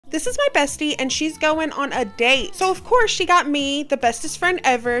This is my bestie and she's going on a date. So of course she got me, the bestest friend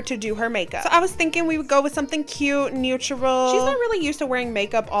ever, to do her makeup. So I was thinking we would go with something cute, neutral. She's not really used to wearing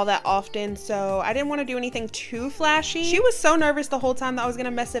makeup all that often, so I didn't want to do anything too flashy. She was so nervous the whole time that I was gonna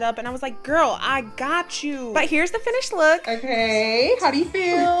mess it up, and I was like, girl, I got you. But here's the finished look. Okay, how do you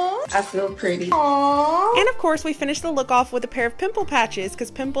feel? I feel pretty. Aww. And of course we finished the look off with a pair of pimple patches,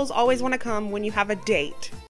 because pimples always want to come when you have a date.